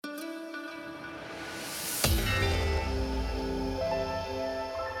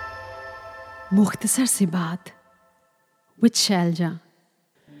मुख्तसर सी बात विद शैलजा।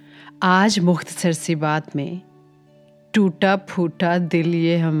 आज मुख्तसर सी बात में टूटा फूटा दिल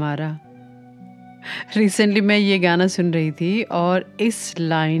ये हमारा। रिसेंटली मैं ये गाना सुन रही थी और इस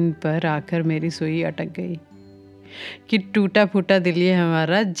लाइन पर आकर मेरी सुई अटक गई कि टूटा फूटा दिल ये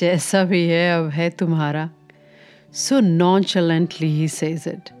हमारा, जैसा भी है अब है तुम्हारा। So nonchalantly he says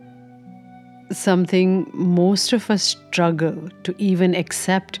it. Something most of us struggle to even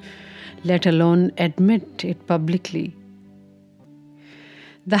accept, let alone admit it publicly.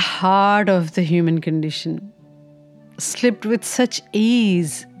 The heart of the human condition slipped with such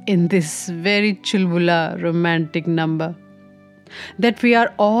ease in this very chulbula romantic number that we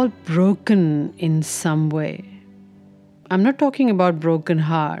are all broken in some way. I'm not talking about broken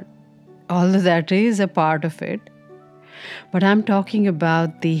heart, although that is a part of it. But I'm talking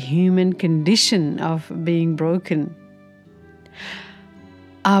about the human condition of being broken.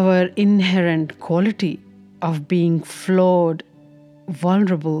 Our inherent quality of being flawed,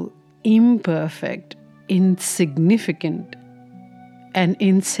 vulnerable, imperfect, insignificant, and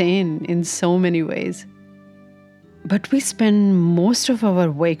insane in so many ways. But we spend most of our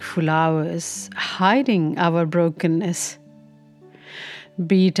wakeful hours hiding our brokenness.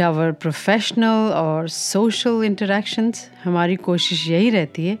 Be it our professional or social interactions, हमारी कोशिश यही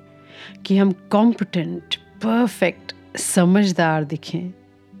रहती है कि हम competent, perfect, समझदार दिखें।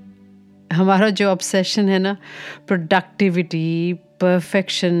 हमारा जो obsession है ना, productivity,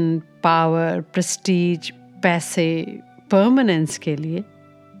 perfection, power, prestige, पैसे, permanence के लिए,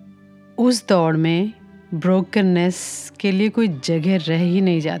 उस दौड़ में brokenness के लिए कोई जगह रह ही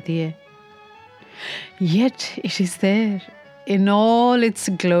नहीं जाती है। Yet it is there. In all its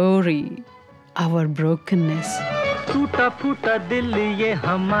glory, our brokenness. टूटा फूटा दिल ये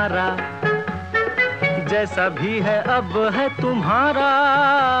हमारा, जैसा भी है अब है तुम्हारा।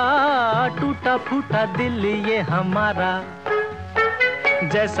 टूटा फूटा दिल ये हमारा,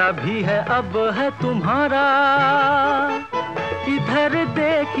 जैसा भी है अब है तुम्हारा। इधर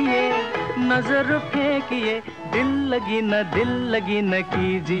देखिए, नजर फेंकिए, दिल लगी न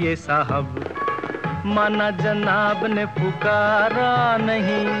कीजिए साहब। माना जनाब ने पुकारा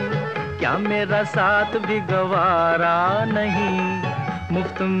नहीं, क्या मेरा साथ भी गवारा नहीं।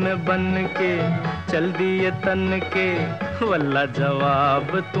 मुफ्त में बन के चल दिए तन के, वल्ला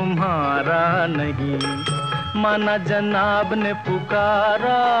जवाब तुम्हारा नहीं। माना जनाब ने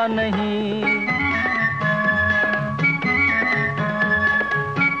पुकारा नहीं।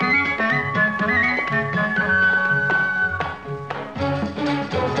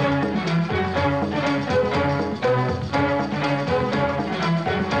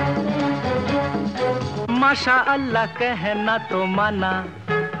 माशा अल्लाह कहना तो माना,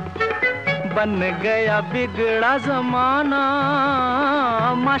 बन गया बिगड़ा जमाना।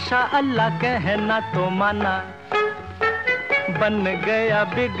 माशा अल्लाह कहना तो माना, बन गया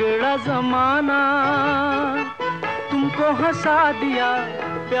बिगड़ा जमाना। तुमको हंसा दिया,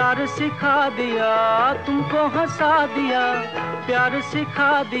 प्यार सिखा दिया। तुमको हंसा दिया, प्यार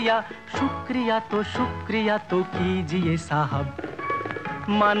सिखा दिया। शुक्रिया तो कीजिए साहब।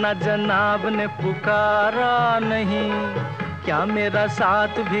 माना जनाब ने पुकारा नहीं, क्या मेरा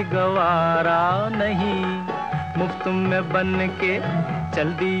साथ भी गवारा नहीं। मुफ्त में बन के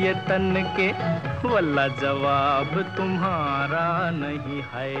चल दिए तन के, वल्ला जवाब तुम्हारा नहीं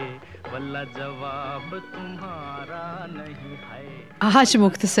है। वल्ला जवाब तुम्हारा नहीं है। आज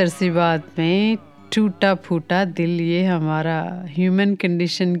मुख्तसर सी बात में टूटा फूटा दिल ये हमारा, ह्यूमन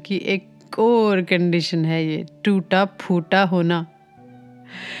कंडीशन की एक और कंडीशन है ये टूटा फूटा होना।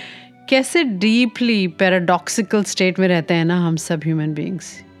 कैसे डीपली पैराडॉक्सिकल स्टेट में रहते हैं ना हम सब ह्यूमन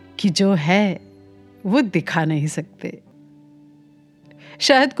बीइंग्स, कि जो है वो दिखा नहीं सकते।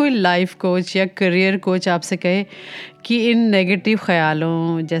 शायद कोई लाइफ कोच या करियर कोच आपसे कहे कि इन नेगेटिव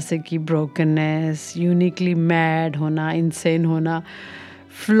ख्यालों जैसे कि ब्रोकननेस, यूनिकली मैड होना, इंसेन होना,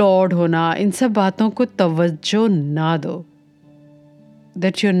 फ्लॉड होना, इन सब बातों को तवज्जो ना दो।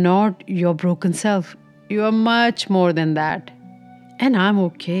 That you are not your broken self, you are much more than that. And I'm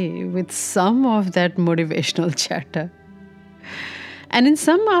okay with some of that motivational chatter. And in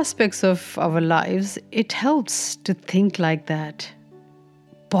some aspects of our lives, it helps to think like that,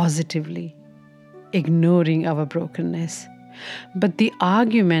 positively, ignoring our brokenness. But the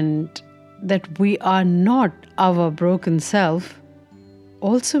argument that we are not our broken self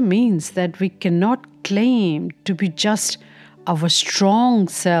also means that we cannot claim to be just our strong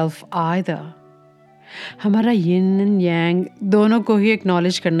self either. हमारा यिन यांग दोनों को ही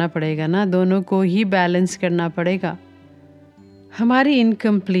acknowledge करना पड़ेगा ना, दोनों को ही balance करना पड़ेगा। हमारी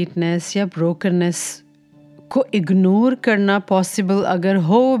इनकम्प्लीटनेस या ब्रोकननेस को इग्नोर करना पॉसिबल अगर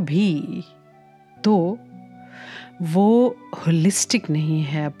हो भी, तो वो होलिस्टिक नहीं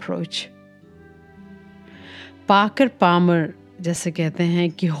है अप्रोच। पाकर पामर जैसे कहते हैं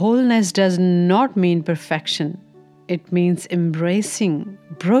कि wholeness does not mean perfection. It means embracing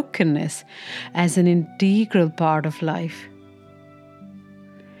brokenness as an integral part of life.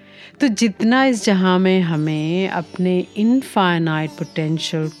 तो जितना इस जहाँ में हमें अपने इनफाइनाइट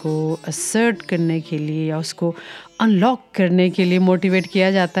पोटेंशियल को असर्ट करने के लिए या उसको अनलॉक करने के लिए मोटिवेट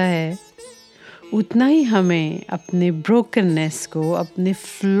किया जाता है, उतना ही हमें अपने ब्रोकननेस को, अपने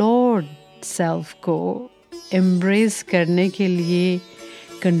फ्लॉड सेल्फ को एम्ब्रेस करने के लिए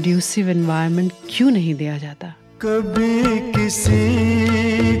कंड्यूसिव एनवायरनमेंट क्यों नहीं दिया जाता? कभी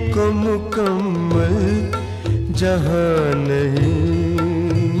किसी को मुकम्मल जहां नहीं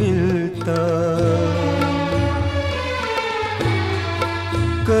मिलता,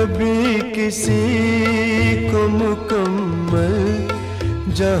 कभी किसी को मुकम्मल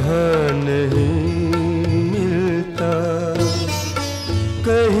जहां नहीं मिलता।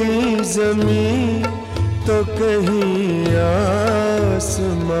 कहीं ज़मीं तो कहीं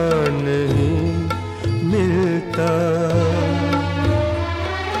आसमान नहीं मिलता।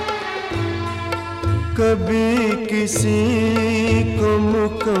 कभी किसी को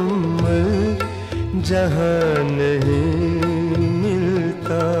मुकम्मल जहां नहीं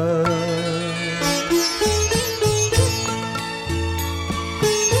मिलता।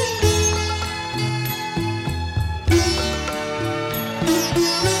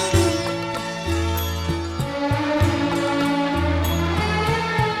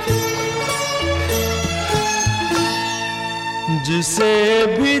 जिसे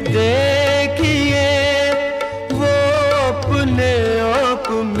भी देखिए वो अपने आप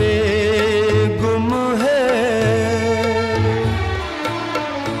में गुम है,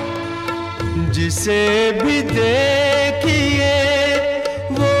 जिसे भी देखिए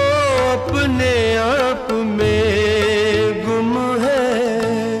वो अपने आप में गुम है।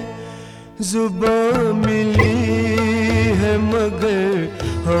 जुबान मिली है मगर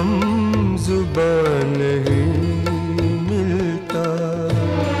हम जुबान नहीं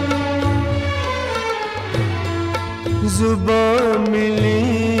जुबान मिली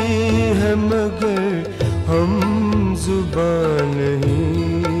है मगर हम जुबान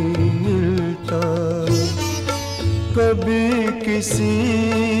नहीं मिलता। कभी किसी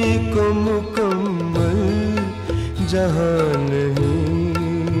को मुकम्मल जहां नहीं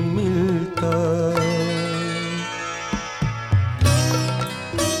मिलता।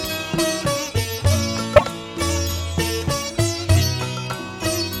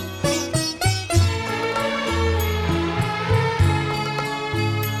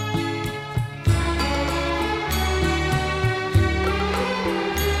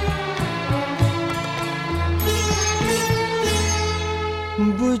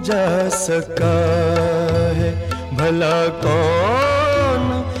 बुझा सका है भला कौन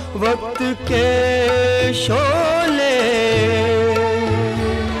वक्त के शोले,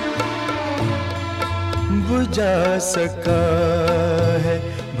 बुझा सका है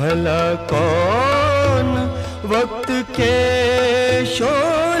भला कौन वक्त के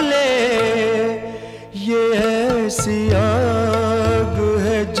शोले। ये ऐसी आग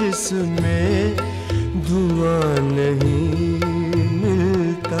है जिसमें धुआं नहीं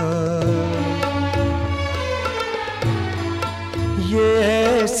मिलता। ये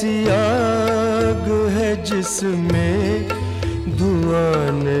ऐसी आग है जिसमें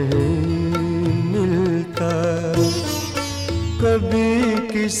धुआं नहीं मिलता। कभी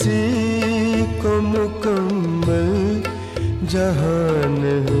किसी को मुकम्मल जहां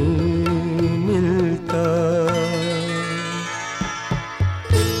नहीं मिलता।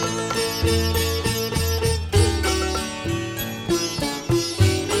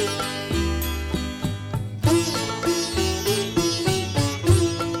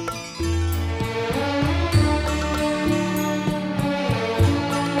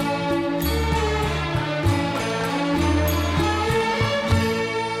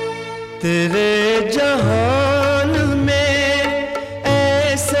 तेरे जहान में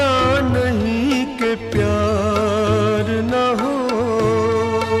ऐसा नहीं कि प्यार न हो।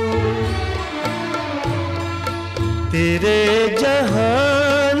 तेरे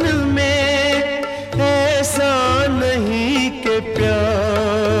जहान में ऐसा नहीं कि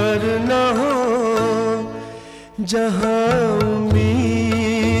प्यार न हो। जहां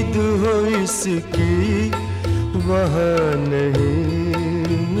उम्मीद हो इसकी वहां नहीं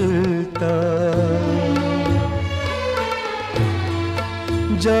मिलता।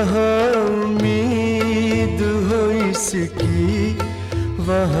 जहां उम्मीद हो इसकी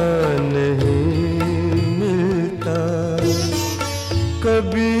वहां नहीं मिलता।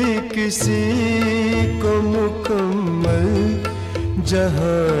 कभी किसी को मुकम्मल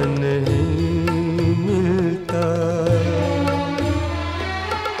जहां नहीं मिलता।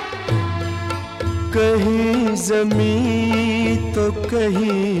 कहीं ज़मीं तो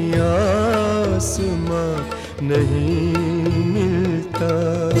कहीं आसमां नहीं मिलता।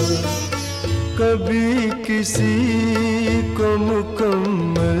 कभी किसी को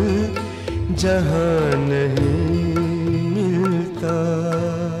मुकम्मल जहां नहीं मिलता।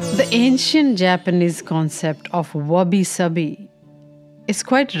 The ancient Japanese concept of wabi-sabi is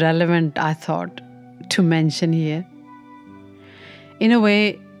quite relevant, I thought, to mention here. In a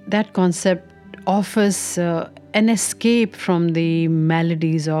way, that concept offers an escape from the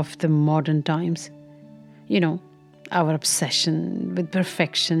maladies of the modern times. You know, our obsession with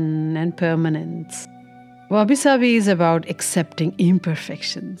perfection and permanence. Wabi-sabi is about accepting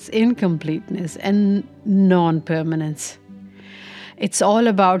imperfections, incompleteness, and non-permanence. It's all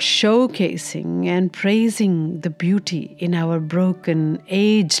about showcasing and praising the beauty in our broken,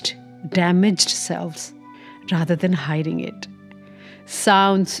 aged, damaged selves rather than hiding it.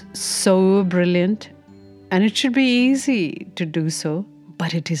 Sounds so brilliant, and it should be easy to do so,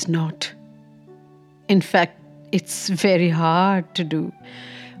 but it is not. In fact, it's very hard to do.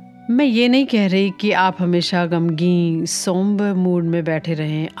 मैं ये नहीं कह रही कि आप हमेशा गमगीन sombre mood में बैठे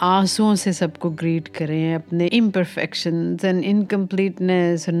रहें, आंसुओं से सबको ग्रीट करें, अपने इम्परफेक्शंस एंड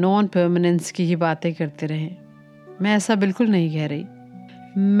इनकम्प्लीटनेस और नॉन परमानेंस की ही बातें करते रहें। मैं ऐसा बिल्कुल नहीं कह रही।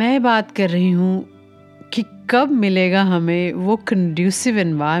 मैं बात कर रही हूँ कि कब मिलेगा हमें वो कंड्यूसिव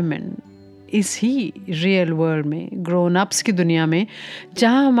एनवायरनमेंट इस ही रियल वर्ल्ड में, ग्रोन अप्स की दुनिया में,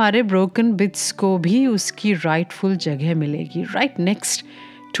 जहाँ हमारे ब्रोकन बिट्स को भी उसकी राइटफुल जगह मिलेगी, right next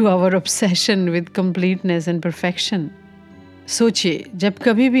to our obsession with completeness and perfection. सोचिए, जब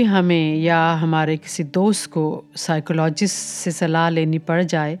कभी भी हमें या हमारे किसी दोस्त को साइकोलॉजिस्ट से सलाह लेनी पड़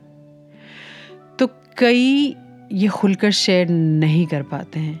जाए तो कई ये खुलकर शेयर नहीं कर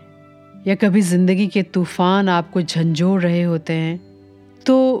पाते हैं, या कभी ज़िंदगी के तूफ़ान आपको झंझोड़ रहे होते हैं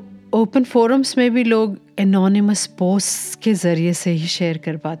तो ओपन फोरम्स में भी लोग एनोनिमस पोस्ट्स के ज़रिए से ही शेयर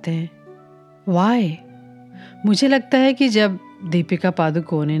कर पाते हैं। Why? मुझे लगता है कि जब दीपिका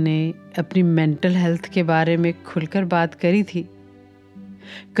पादुकोणे ने अपनी मेंटल हेल्थ के बारे में खुलकर बात करी थी,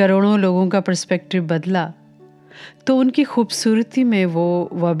 करोड़ों लोगों का पर्सपेक्टिव बदला, तो उनकी खूबसूरती में वो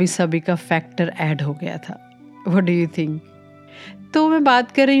वाबी-साबी का फैक्टर ऐड हो गया था। What do you think? तो मैं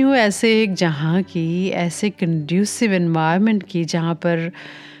बात कर रही हूँ ऐसे एक जहाँ की, ऐसे कंड्यूसिव एनवायरनमेंट की जहाँ पर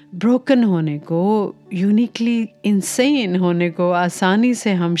ब्रोकन होने को, यूनिकली इंसेन होने को आसानी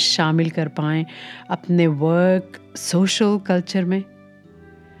से हम शामिल कर पाएँ अपने वर्क, सोशल कल्चर में,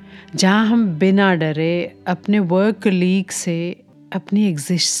 जहाँ हम बिना डरे अपने वर्क कलीग से अपनी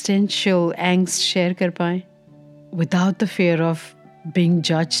एग्जिस्टेंशियल एंग्स्ट शेयर कर पाएँ without the fear of being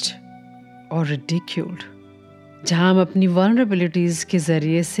judged और रिडिक्यूल्ड, जहाँ हम अपनी वल्नरेबिलिटीज़ के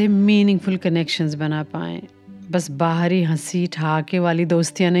ज़रिए से मीनिंगफुल कनेक्शंस बना पाएँ, बस बाहरी हंसी ठहाके वाली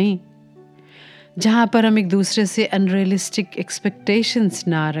दोस्तियाँ नहीं, जहाँ पर हम एक दूसरे से अनरियलिस्टिक एक्सपेक्टेशंस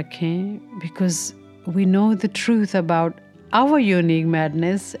ना रखें, because we know the truth about our unique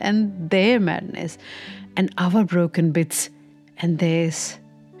madness and their madness and our broken bits and theirs.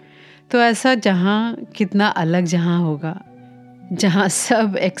 तो ऐसा जहाँ कितना अलग जहाँ होगा, जहाँ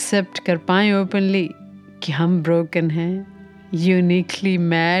सब एक्सेप्ट कर पाएँ ओपनली कि हम ब्रोकन हैं, यूनिकली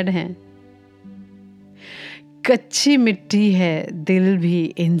मैड हैं। कच्ची मिट्टी है दिल भी,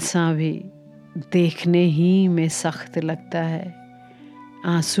 इंसान भी, देखने ही में सख्त लगता है।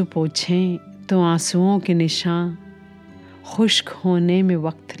 आंसू पोंछें तो आंसुओं के निशान, खुश्क होने में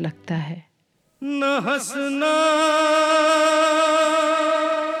वक्त लगता है। न हंसना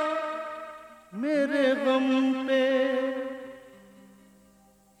मेरे गम पे,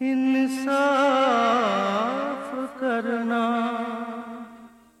 इंसाफ करना,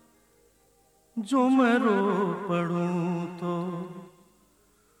 जो मैं रो पड़ूं तो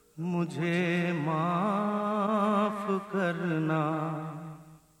मुझे माफ करना।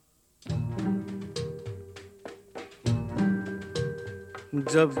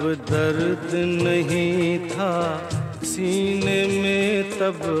 जब दर्द नहीं था सीने में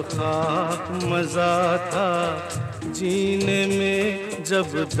तब खाक मज़ा था जीने में, जब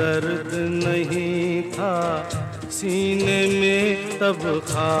दर्द नहीं था सीने में तब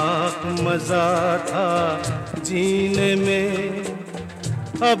खाक मज़ा था जीने में।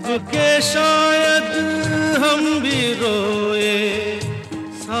 अब के शायद हम भी रोए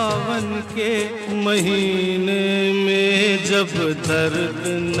सावन के महीने में, जब दर्द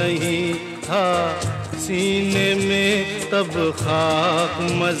नहीं था सीने में तब खाक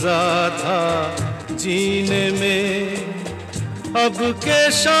मज़ा था जीने में। अब के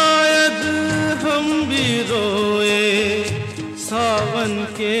शायद हम भी रोए सावन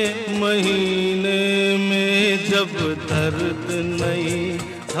के महीने में, जब दर्द नहीं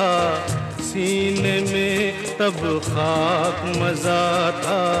था सीने में, तब खाक मजा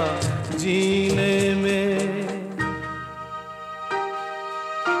था जीने में।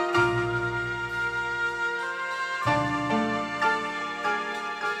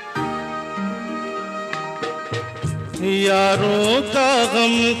 यारों का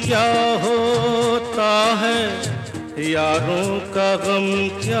गम क्या होता है, यारों का गम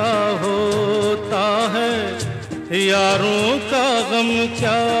क्या होता है, यारों का गम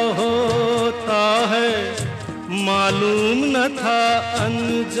क्या होता है, मालूम न था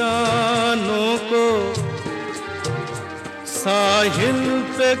अनजानों को। साहिल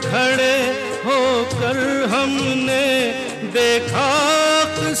पे खड़े होकर हमने देखा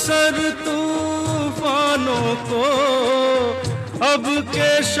अक्सर तूफानों को, अब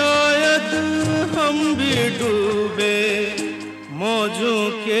के शायद हम भी डूबे मौजों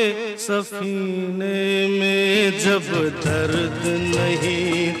के सफीने में, जब दर्द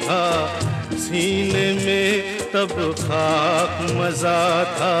नहीं था सीने में, तब खाक मजा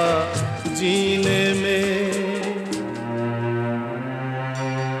था जीने में।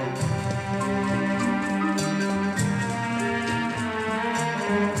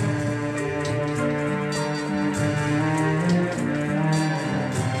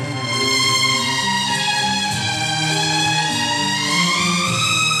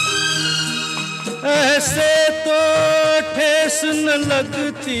 ऐसे तो ठेस न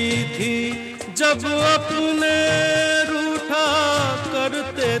लगती थी जब अपने रूठा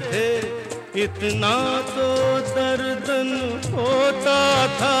करते थे, इतना तो दर्दन होता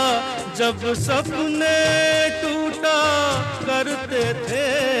था जब सपने टूटा करते थे।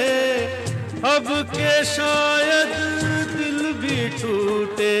 अब के शायद दिल भी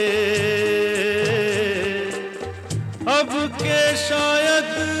टूटे, अब के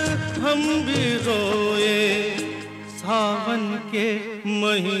शायद हम भी रोए सावन के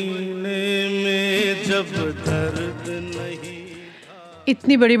महीने में, जब दर्द नहीं।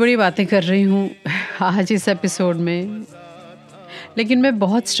 इतनी बड़ी बड़ी बातें कर रही हूँ आज इस एपिसोड में, लेकिन मैं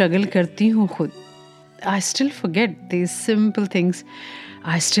बहुत स्ट्रगल करती हूँ खुद। I still forget these simple things.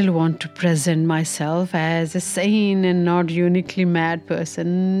 I still want to present myself as a sane and not uniquely mad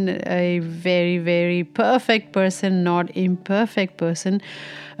person, a very, very perfect person, not imperfect person,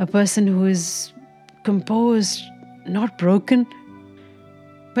 a person who is composed, not broken.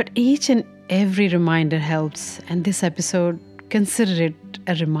 But each and every reminder helps, and this episode, consider it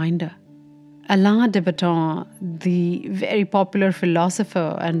a reminder. Alain de Botton, the very popular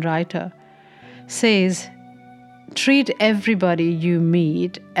philosopher and writer, says, treat everybody you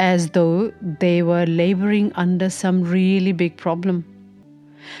meet as though they were laboring under some really big problem.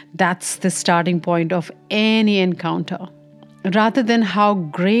 That's the starting point of any encounter. Rather than how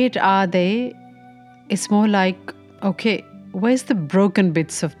great are they, it's more like, okay, where's the broken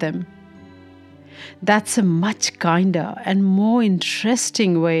bits of them? That's a much kinder and more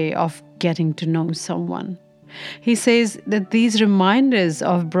interesting way of getting to know someone. He says that these reminders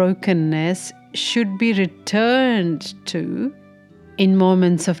of brokenness should be returned to in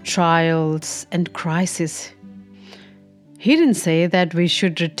moments of trials and crisis. He didn't say that we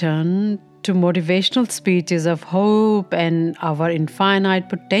should return to motivational speeches of hope and our infinite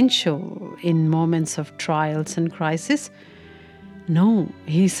potential in moments of trials and crisis. No,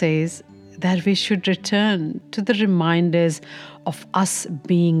 he says that we should return to the reminders of us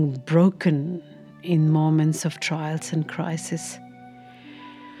being broken in moments of trials and crisis.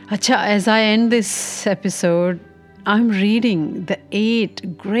 Acha, as I end this episode, I'm reading the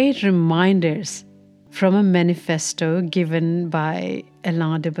 8 great reminders from a manifesto given by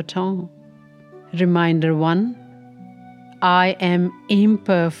Alain de Botton. Reminder 1, I am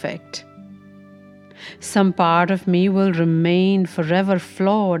imperfect. Some part of me will remain forever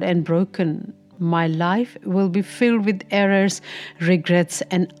flawed and broken. My life will be filled with errors, regrets,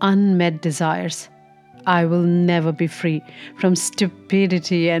 and unmet desires. I will never be free from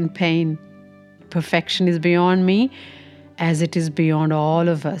stupidity and pain. Perfection is beyond me, as it is beyond all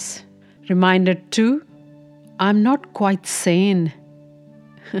of us. Reminder 2, I'm not quite sane.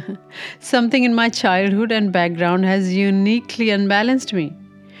 Something in my childhood and background has uniquely unbalanced me.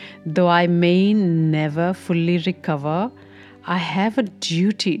 Though I may never fully recover, I have a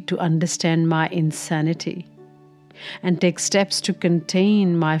duty to understand my insanity and take steps to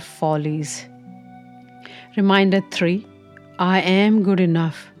contain my follies. Reminder 3, I am good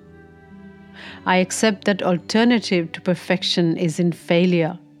enough. I accept that alternative to perfection is in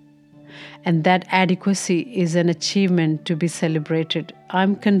failure. and that adequacy is an achievement to be celebrated.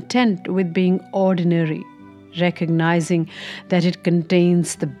 I'm content with being ordinary, recognizing that it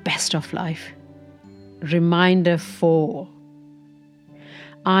contains the best of life. Reminder 4.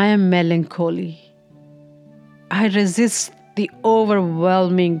 I am melancholy. I resist the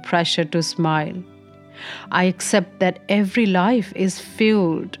overwhelming pressure to smile. I accept that every life is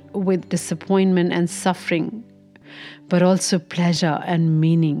filled with disappointment and suffering, but also pleasure and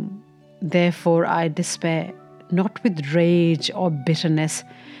meaning. Therefore, I despair, not with rage or bitterness,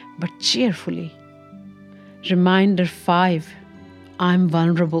 but cheerfully. Reminder 5. I'm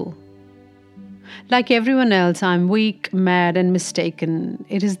vulnerable. Like everyone else, I'm weak, mad, and mistaken.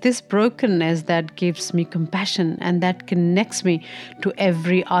 It is this brokenness that gives me compassion and that connects me to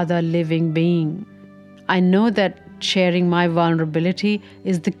every other living being. I know that sharing my vulnerability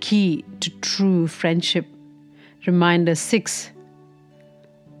is the key to true friendship. Reminder 6.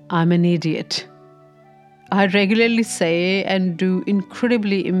 I'm an idiot. I regularly say and do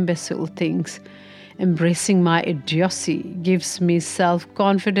incredibly imbecile things. Embracing my idiocy gives me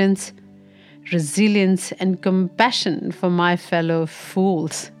self-confidence, resilience, and compassion for my fellow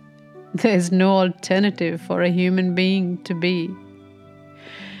fools. There is no alternative for a human being to be.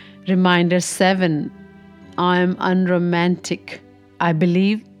 Reminder 7. I am unromantic. I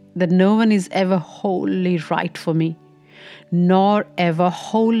believe that no one is ever wholly right for me, nor ever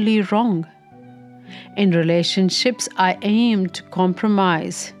wholly wrong. In relationships, I aim to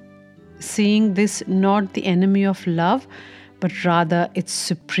compromise, seeing this not the enemy of love, but rather its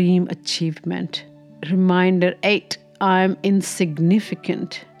supreme achievement. Reminder 8. I am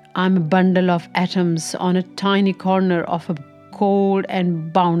insignificant. I'm a bundle of atoms on a tiny corner of a cold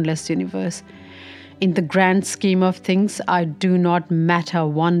and boundless universe. In the grand scheme of things, I do not matter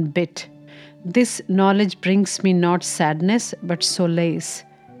one bit. This knowledge brings me not sadness, but solace,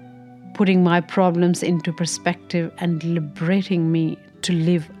 putting my problems into perspective and liberating me to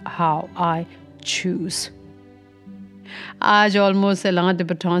live how I choose. आज almost एलान दे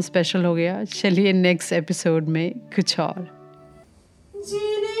button special हो गया. चलिए next episode में कुछ और.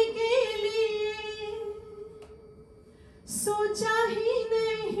 जीने के लिए सोचा ही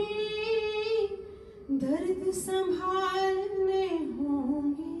नहीं, दर्द संभालने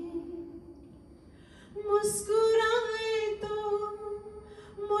होंगे. मुस्कुराए तो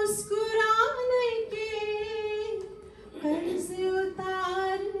मुस्कुराने के कर्ज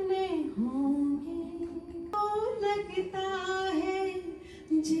उतारने होंगे. तो लगता है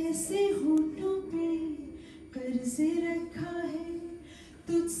जैसे होठों पे कर्ज रखा है.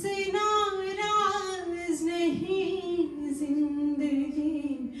 तुझसे नाराज नहीं जिंदगी,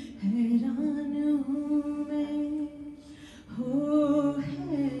 हैरान हूँ मैं, हो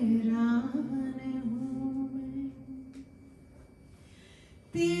हैरान हूँ मैं.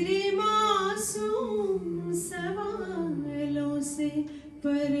 तेरे मासूम सवालों से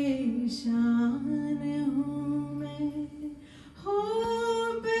परेशान हूँ मैं, हो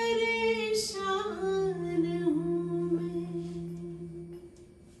परेशान हूँ मैं.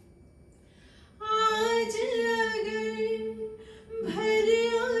 आज अगर भर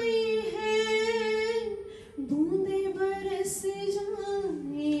आई है बूंदे बरस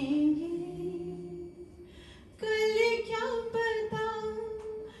जाएंगे. कल क्या पता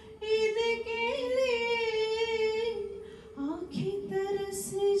ईद के लिए आँखें तरस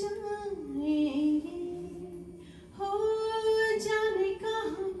जाएंगी. हो जाने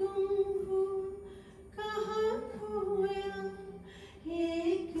कहाँ गुम हो, कहाँ खोया.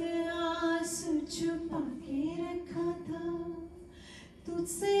 एक आंसू छुपा के रखा था.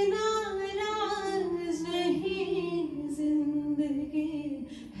 तुझसे नाराज नहीं जिंदगी,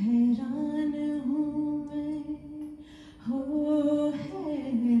 हैरान हूँ मैं, हो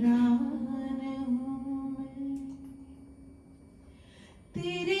हैरान हूँ मैं.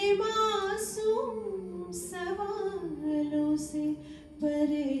 तेरे मासूम सवालों से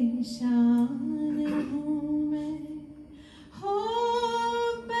परेशान हूँ मैं, हो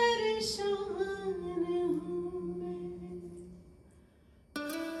परेशान हूँ मैं.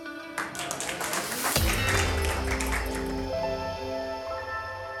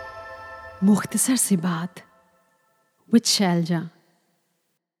 मुख्तसर सी बात विद शैलजा.